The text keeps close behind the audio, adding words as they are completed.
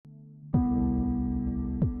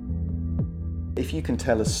If you can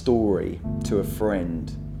tell a story to a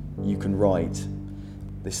friend, you can write,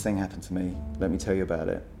 "This thing happened to me, let me tell you about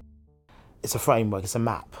it." It's a framework, it's a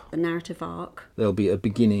map. A narrative arc. There'll be a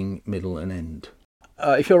beginning, middle and end.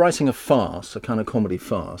 If you're writing a farce, a kind of comedy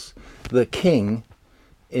farce, the king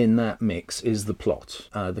in that mix is the plot.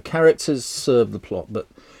 The characters serve the plot, but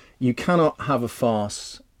you cannot have a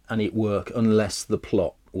farce and it work unless the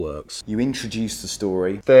plot works. You introduce the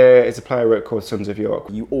story. There is a play I wrote called Sons of York.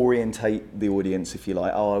 You orientate the audience, if you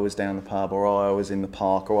like. Oh, I was down the pub, or oh, I was in the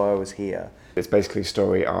park, or oh, I was here. It's basically a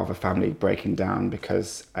story of a family breaking down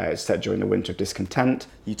because it's set during the winter of discontent.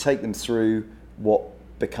 You take them through what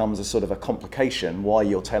becomes a sort of a complication, why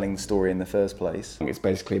you're telling the story in the first place. It's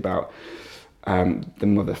basically about the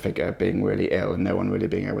mother figure being really ill and no one really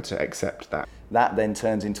being able to accept that. That then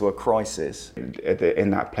turns into a crisis.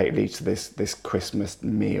 In that play it leads to this Christmas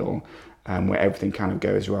meal where everything kind of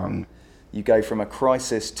goes wrong. You go from a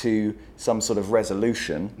crisis to some sort of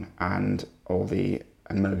resolution. And all the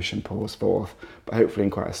emotion pours forth, but hopefully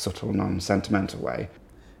in quite a subtle, non-sentimental way.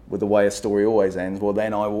 With the way a story always ends, well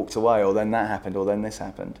then I walked away, or then that happened, or then this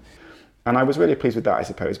happened. And I was really pleased with that, I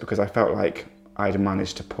suppose, because I felt like I'd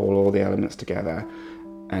managed to pull all the elements together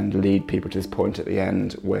and lead people to this point at the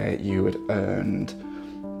end where you had earned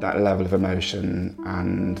that level of emotion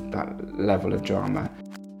and that level of drama.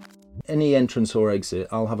 Any entrance or exit,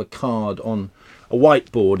 I'll have a card on a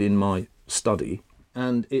whiteboard in my study,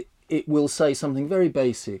 and it will say something very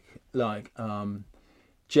basic like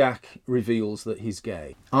Jack reveals that he's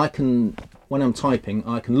gay. When I'm typing,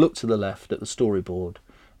 I can look to the left at the storyboard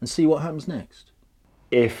and see what happens next.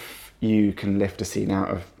 If you can lift a scene out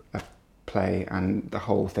of a play and the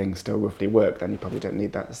whole thing still roughly work, then you probably don't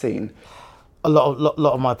need that scene. A lot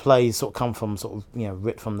of my plays sort of come from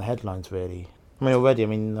ripped from the headlines, really. Amy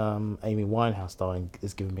Winehouse dying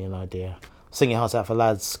has given me an idea. Singing Hearts Out for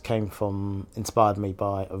Lads inspired me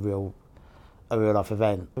by a real life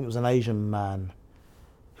event. It was an Asian man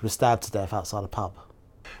who was stabbed to death outside a pub.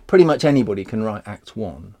 Pretty much anybody can write Act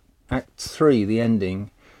 1. Act 3, the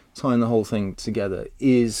ending, tying the whole thing together,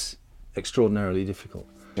 is extraordinarily difficult.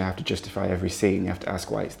 You have to justify every scene, you have to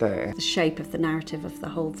ask why it's there. The shape of the narrative of the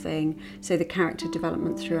whole thing, so the character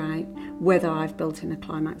development throughout, whether I've built in a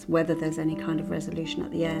climax, whether there's any kind of resolution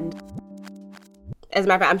at the end. As a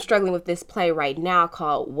matter of fact, I'm struggling with this play right now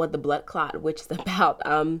called What the Blood Clot, which is about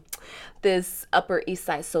this Upper East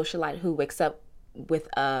Side socialite who wakes up with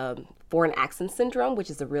foreign accent syndrome, which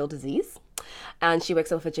is a real disease. And she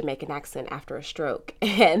wakes up with a Jamaican accent after a stroke.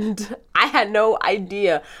 And I had no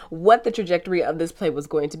idea what the trajectory of this play was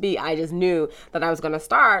going to be. I just knew that I was going to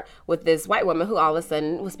start with this white woman who all of a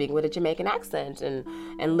sudden was speaking with a Jamaican accent and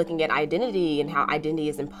looking at identity and how identity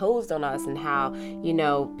is imposed on us and how,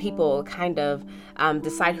 people kind of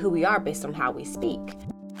decide who we are based on how we speak.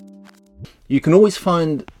 You can always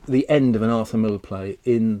find the end of an Arthur Miller play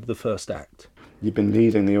in the first act. You've been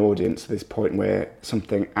leading the audience to this point where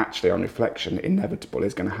something actually on reflection inevitable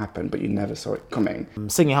is going to happen, but you never saw it coming.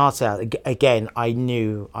 Singing Hearts Out, again, I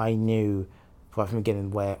knew right from the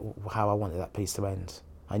beginning how I wanted that piece to end.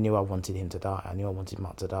 I knew I wanted him to die. I knew I wanted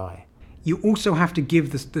Mark to die. You also have to give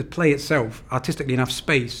the play itself artistically enough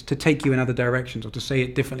space to take you in other directions or to say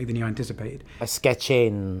it differently than you anticipated. I sketch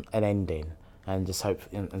in an ending and just hope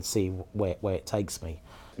and see where it takes me.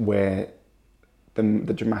 Where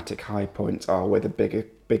the dramatic high points are, where the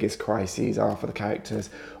biggest crises are for the characters,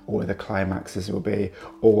 or where the climaxes will be,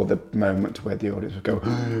 or the moment where the audience will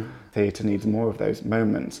go, theatre needs more of those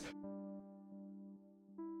moments.